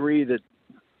tend to agree that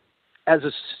as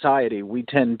a society, we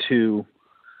tend to,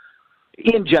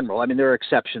 in general, there are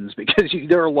exceptions because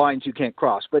there are lines you can't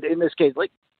cross. But in this case,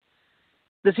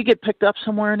 does he get picked up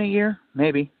somewhere in a year?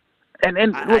 Maybe. And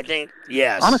look, I think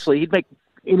yes. Honestly, he'd make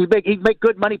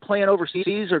good money playing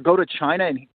overseas or go to China,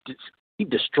 and he'd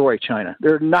destroy China.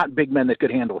 There are not big men that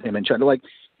could handle him in China. Like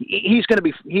he's going to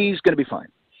be fine.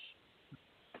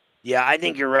 Yeah, I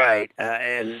think you're right,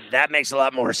 and that makes a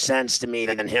lot more sense to me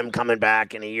than him coming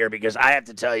back in a year. Because I have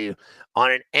to tell you, on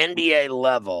an NBA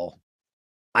level,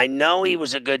 I know he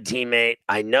was a good teammate.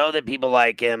 I know that people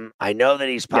like him. I know that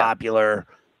he's popular.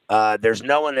 Yeah. There's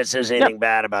no one that says anything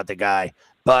bad about the guy.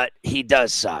 But he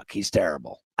does suck. He's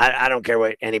terrible. I don't care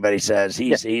what anybody says.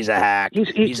 He's a hack.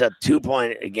 He's a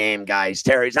 2-point a game guy. He's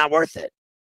terrible. He's not worth it.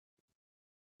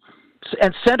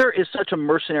 And center is such a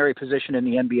mercenary position in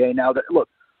the NBA now that, look,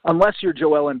 unless you're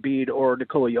Joel Embiid or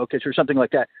Nikola Jokic or something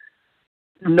like that,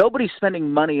 nobody's spending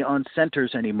money on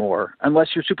centers anymore unless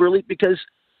you're super elite because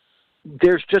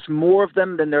there's just more of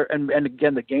them than there. And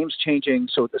again, the game's changing.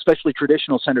 So especially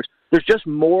traditional centers, there's just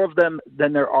more of them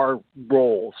than there are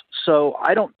roles. So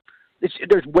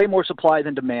there's way more supply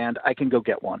than demand. I can go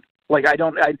get one. I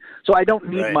don't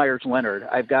need right. Myers Leonard.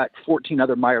 I've got 14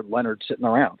 other Myers Leonards sitting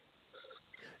around.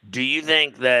 Do you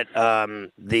think that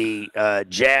the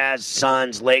Jazz,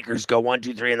 Suns, Lakers go 1,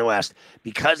 2, 3 in the West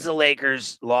because the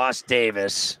Lakers lost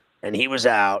Davis and he was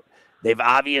out? They've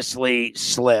obviously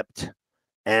slipped.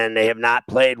 And they have not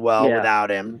played well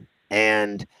without him.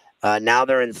 And Now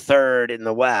they're in third in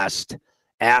the West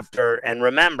after, and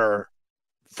remember,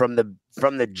 from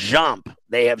the jump,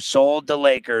 they have sold the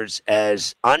Lakers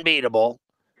as unbeatable,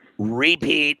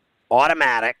 repeat,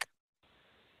 automatic.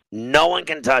 No one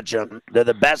can touch them. They're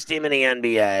the best team in the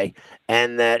NBA,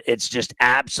 and that it's just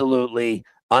absolutely,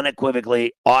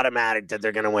 unequivocally automatic that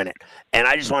they're going to win it. And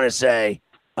I just want to say,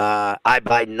 I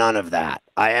buy none of that.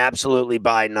 I absolutely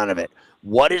buy none of it.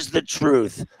 What is the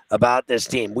truth about this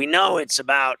team? We know it's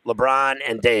about LeBron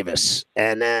and Davis,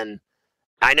 and then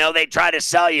I know they try to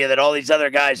sell you that all these other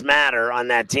guys matter on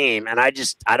that team, and I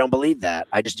don't believe that.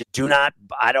 I just do not.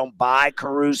 I don't buy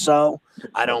Caruso.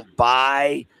 I don't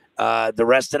buy the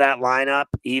rest of that lineup.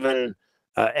 Even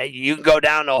you can go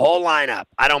down the whole lineup.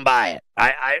 I don't buy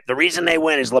it. The reason they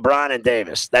win is LeBron and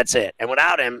Davis. That's it. And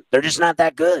without him, they're just not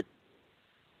that good.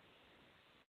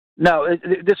 No,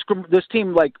 this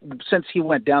team, like, since he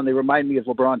went down, they remind me of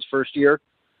LeBron's first year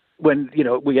when,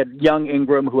 we had young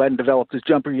Ingram who hadn't developed his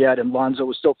jumper yet, and Lonzo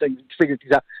was still figuring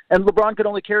things out. And LeBron could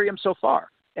only carry him so far.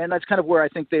 And that's kind of where I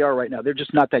think they are right now. They're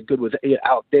just not that good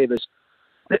without Davis.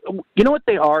 You know what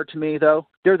they are to me, though?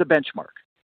 They're the benchmark.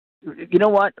 You know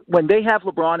what? When they have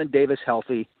LeBron and Davis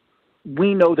healthy,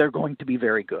 we know they're going to be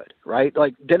very good, right?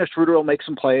 Like, Dennis Schroeder will make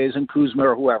some plays, and Kuzma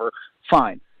or whoever.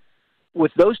 Fine.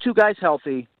 With those two guys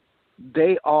healthy,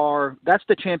 that's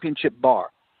the championship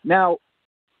bar. Now,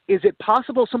 is it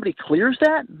possible somebody clears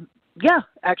that? Yeah,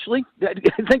 actually. I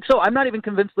think so. I'm not even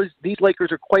convinced these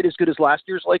Lakers are quite as good as last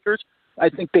year's Lakers. I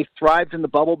think they thrived in the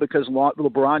bubble because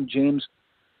LeBron James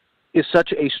is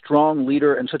such a strong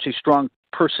leader and such a strong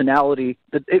personality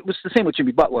that it was the same with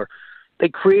Jimmy Butler. They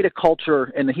create a culture,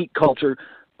 and the Heat culture,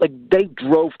 like, they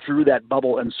drove through that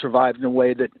bubble and survived in a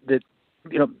way that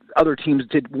other teams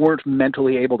weren't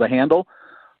mentally able to handle.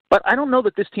 But I don't know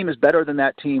that this team is better than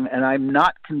that team, and I'm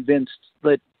not convinced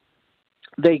that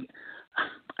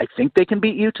I think they can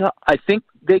beat Utah. I think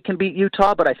they can beat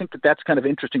Utah, but I think that's kind of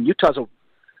interesting.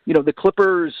 The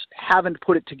Clippers haven't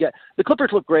put it together. The Clippers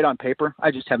look great on paper.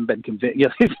 I just haven't been convinced.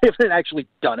 They haven't actually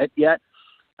done it yet.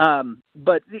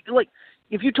 But, like,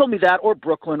 if you told me that, or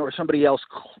Brooklyn or somebody else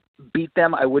beat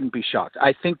them, I wouldn't be shocked.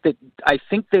 I think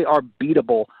they are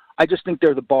beatable. I just think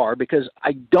they're the bar, because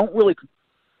I don't really.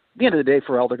 At the end of the day,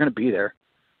 Pharrell, they're going to be there.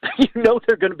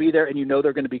 They're going to be there, and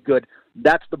they're going to be good.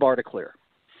 That's the bar to clear.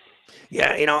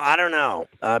 Yeah, I don't know,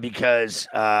 because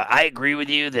I agree with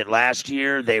you that last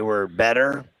year they were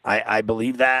better. I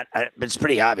believe that. It's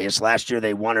pretty obvious. Last year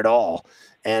they won it all,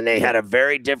 and they had a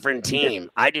very different team.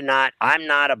 I'm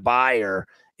not a buyer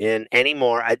in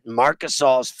anymore. Marc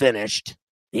Gasol's finished.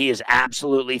 He is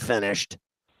absolutely finished.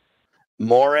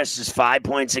 Morris is 5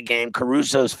 points a game.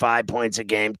 Caruso's 5 points a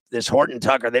game. This Horton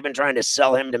Tucker, they've been trying to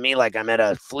sell him to me like I'm at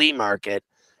a flea market.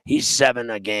 He's 7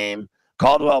 a game.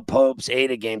 Caldwell Pope's 8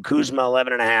 a game. Kuzma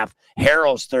 11.5.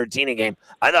 Harrell's 13 a game.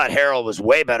 I thought Harrell was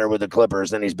way better with the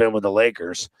Clippers than he's been with the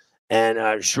Lakers.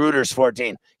 And Schroeder's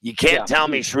 14. You can't tell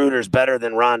me Schroeder's better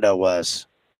than Rondo was.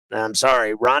 I'm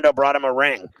sorry. Rondo brought him a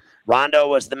ring. Rondo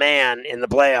was the man in the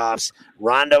playoffs.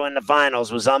 Rondo in the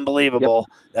finals was unbelievable.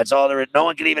 Yep. That's all there is. No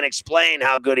one could even explain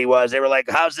how good he was. They were like,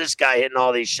 how's this guy hitting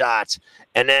all these shots?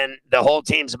 And then the whole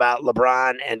team's about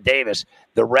LeBron and Davis.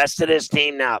 The rest of this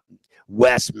team now,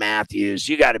 Wes Matthews,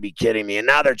 you got to be kidding me. And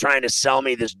now they're trying to sell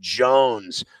me this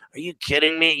Jones. Are you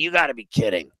kidding me? You got to be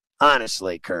kidding.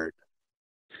 Honestly, Kurt.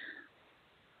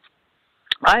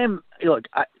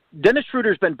 Dennis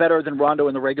Schroeder's been better than Rondo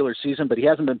in the regular season, but he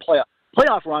hasn't been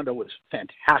Playoff Rondo was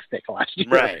fantastic last year.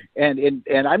 Right.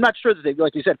 And I'm not sure that they,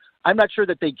 like you said, I'm not sure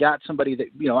that they got somebody that,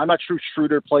 I'm not sure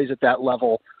Schroeder plays at that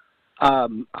level.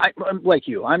 I'm like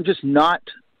you. I'm just not.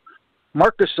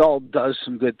 Marc Gasol does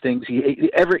some good things.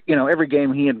 Every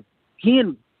game he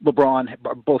and LeBron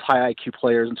are both high IQ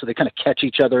players, and so they kind of catch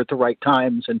each other at the right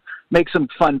times and make some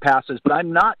fun passes. But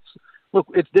I'm not.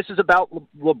 Look, this is about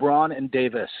LeBron and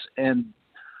Davis, and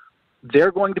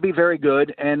they're going to be very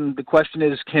good, and the question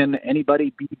is, can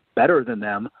anybody be better than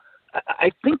them?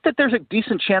 I think that there's a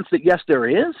decent chance that, yes, there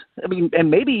is. I mean,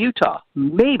 and maybe Utah.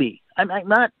 Maybe. I'm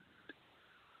not.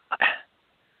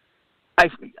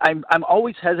 I'm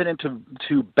always hesitant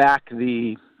to back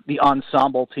the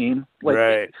ensemble team,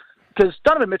 right? Because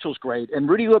Donovan Mitchell's great and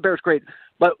Rudy Gobert's great,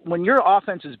 but when your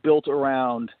offense is built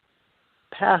around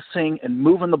passing and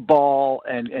moving the ball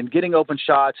and getting open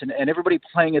shots and everybody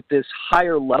playing at this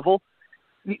higher level.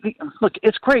 Look,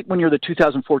 it's great when you're the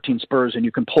 2014 Spurs and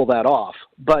you can pull that off,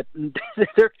 but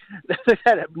they've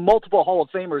had multiple Hall of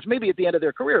Famers, maybe at the end of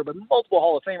their career, but multiple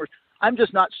Hall of Famers. I'm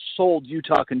just not sold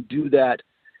Utah can do that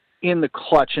in the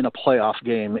clutch in a playoff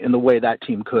game in the way that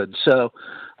team could. So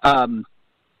I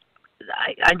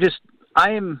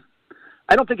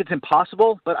I don't think it's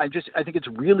impossible, but I think it's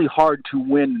really hard to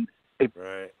win a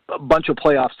bunch of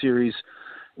playoff series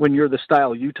when you're the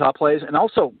style Utah plays, and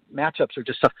also matchups are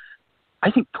just tough.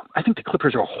 I think the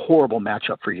Clippers are a horrible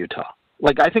matchup for Utah.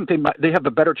 Like, I think they have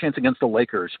a better chance against the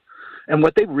Lakers, and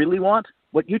what they really want,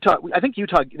 I think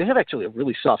Utah, they have actually a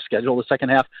really soft schedule the second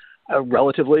half,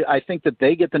 relatively. I think that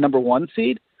they get the number 1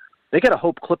 seed. They got to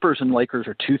hope Clippers and Lakers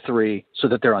are 2-3 so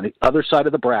that they're on the other side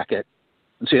of the bracket,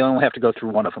 and so you only have to go through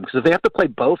one of them. Because if they have to play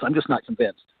both, I'm just not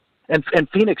convinced. And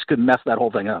Phoenix could mess that whole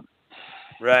thing up.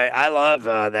 Right. I love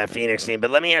that Phoenix team.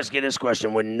 But let me ask you this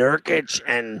question. When Nurkic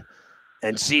and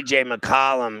C.J.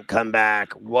 McCollum come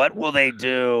back, what will they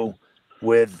do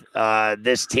with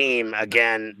this team,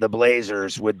 again, the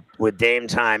Blazers, with Dame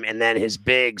time and then his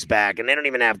bigs back? And they don't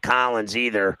even have Collins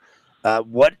either.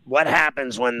 What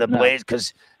happens when the Blazers –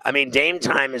 because, I mean, Dame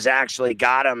time has actually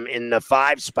got them in the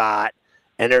 5 spot,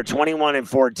 and they're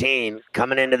 21-14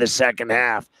 coming into the second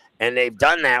half. And they've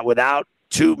done that without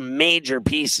 2 major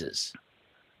pieces.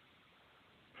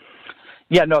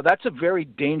 Yeah, no, that's a very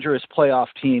dangerous playoff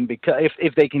team because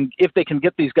if they can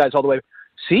get these guys all the way.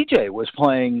 CJ was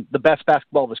playing the best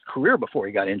basketball of his career before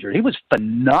he got injured. He was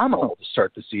phenomenal to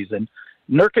start the season.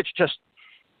 Nurkic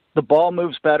the ball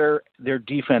moves better. Their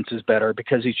defense is better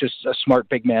because he's just a smart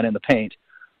big man in the paint.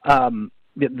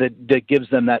 That gives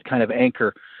them that kind of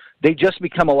anchor. They just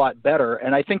become a lot better,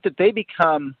 and I think that they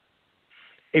become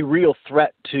a real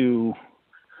threat to,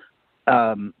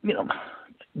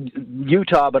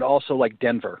 Utah, but also like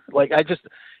Denver. Like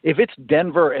if it's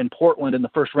Denver and Portland in the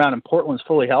first round and Portland's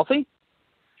fully healthy,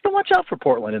 gotta watch out for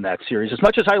Portland in that series. As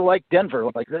much as I like Denver,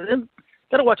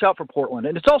 gotta watch out for Portland.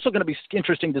 And it's also going to be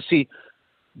interesting to see.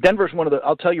 Denver's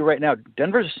I'll tell you right now,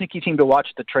 Denver's a sneaky team to watch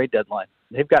at the trade deadline.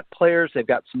 They've got players, they've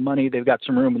got some money, they've got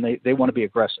some room, and they want to be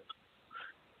aggressive.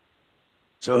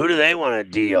 So who do they want to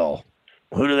deal?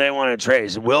 Who do they want to trade?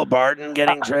 Is Will Barton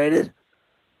getting traded?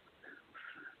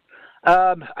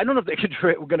 I don't know if they could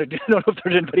trade. I don't know if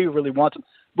there's anybody who really wants them.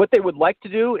 What they would like to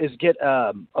do is get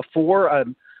a 4.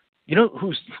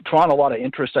 Who's drawn a lot of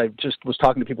interest? I just was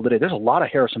talking to people today. There's a lot of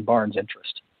Harrison Barnes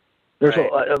interest. There's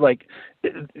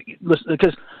listen,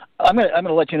 because I'm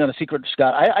gonna let you know the secret,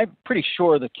 Scott. I'm pretty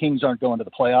sure the Kings aren't going to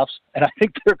the playoffs, and I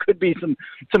think there could be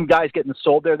some guys getting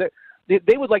sold there.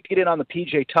 They would like to get in on the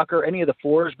PJ Tucker, any of the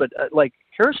 4s, but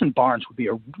Harrison Barnes would be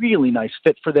a really nice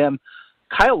fit for them.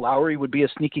 Kyle Lowry would be a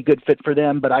sneaky good fit for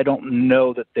them, but I don't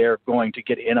know that they're going to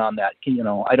get in on that.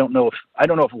 I don't know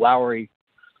if Lowry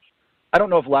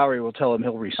will tell him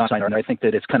he'll resign, and I think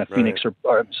that it's kind of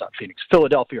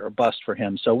Philadelphia or bust for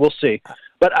him. So we'll see.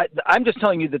 But I'm just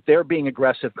telling you that they're being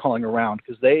aggressive calling around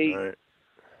because they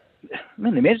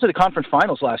made it to the conference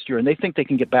finals last year, and they think they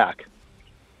can get back.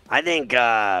 I think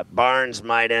Barnes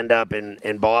might end up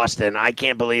in Boston. I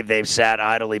can't believe they've sat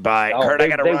idly by. Kurt, I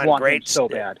got to run. Want great so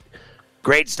bad.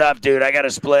 Great stuff, dude. I got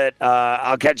to split.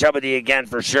 I'll catch up with you again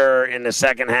for sure in the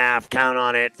second half. Count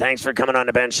on it. Thanks for coming on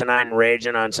the bench tonight and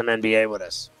raging on some NBA with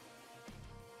us.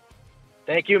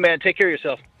 Thank you, man. Take care of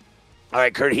yourself. All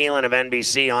right, Kurt Helin of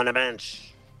NBC on the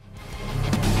bench.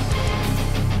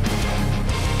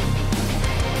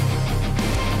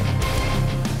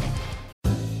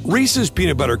 Reese's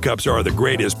Peanut Butter Cups are the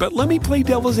greatest, but let me play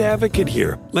devil's advocate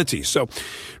here. Let's see. So,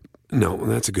 no,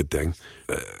 that's a good thing.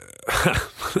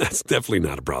 That's definitely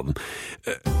not a problem.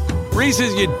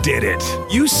 Reese's, you did it.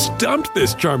 You stumped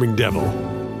this charming devil.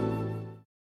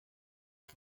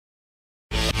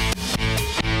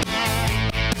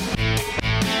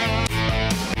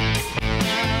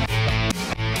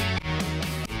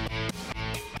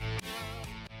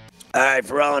 All right,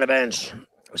 Pharrell on the bench.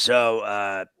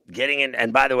 So, getting in,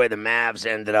 and by the way, the Mavs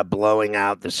ended up blowing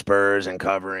out the Spurs and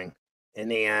covering. In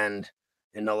the end,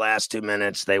 in the last 2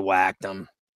 minutes, they whacked them.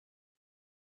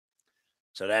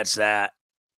 So that's that.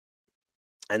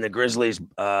 And the Grizzlies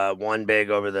won big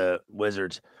over the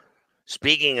Wizards.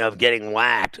 Speaking of getting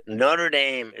whacked, Notre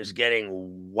Dame is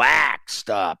getting waxed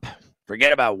up.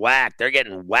 Forget about whacked. They're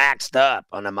getting waxed up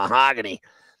on the mahogany.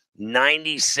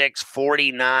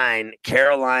 96-49,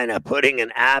 Carolina putting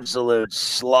an absolute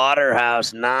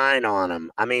slaughterhouse 9 on them.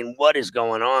 I mean, what is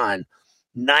going on?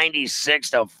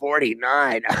 96-49.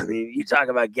 I mean, you talk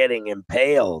about getting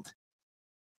impaled.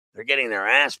 They're getting their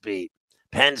ass beat.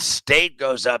 Penn State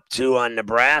goes up 2 on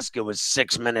Nebraska with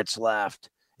 6 minutes left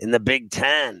in the Big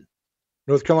Ten.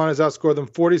 North Carolina's outscored them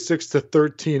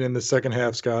 46-13 in the second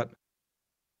half, Scott.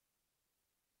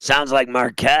 Sounds like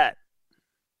Marquette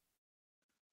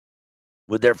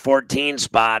with their 14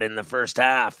 spot in the first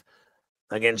half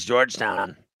against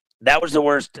Georgetown. That was the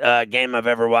worst game I've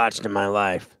ever watched in my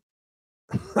life.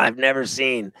 I've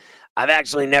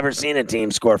actually never seen a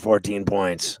team score 14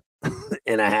 points.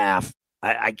 and a half.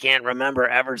 I can't remember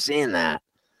ever seeing that.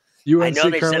 UNC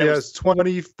currently has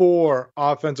 24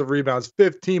 offensive rebounds,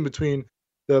 15 between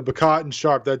the Bacot and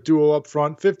Sharp, that duo up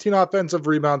front. 15 offensive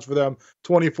rebounds for them,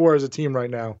 24 as a team right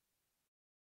now.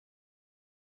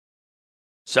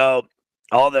 So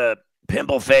all the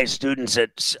pimple-faced students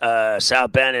at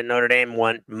South Bend and Notre Dame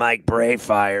want Mike Brey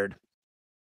fired.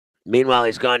 Meanwhile,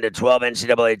 he's gone to 12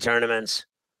 NCAA tournaments.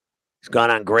 He's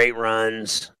gone on great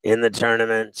runs in the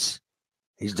tournaments.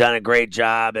 He's done a great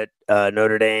job at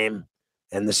Notre Dame,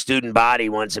 and the student body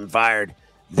wants him fired.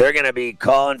 They're going to be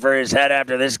calling for his head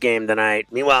after this game tonight.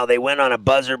 Meanwhile, they went on a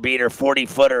buzzer-beater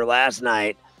 40-footer last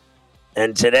night,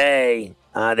 and today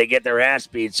they get their ass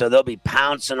beat, so they'll be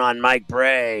pouncing on Mike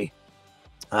Brey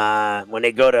when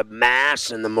they go to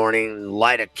Mass in the morning and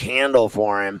light a candle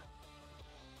for him.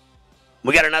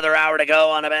 We got another hour to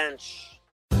go on a bench.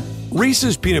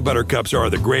 Reese's peanut butter cups are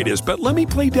the greatest, but let me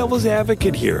play devil's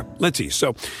advocate here. Let's see.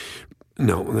 So,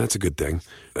 no, that's a good thing.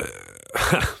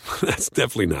 That's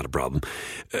definitely not a problem.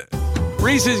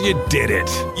 Reese's, you did it.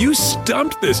 You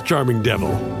stumped this charming devil.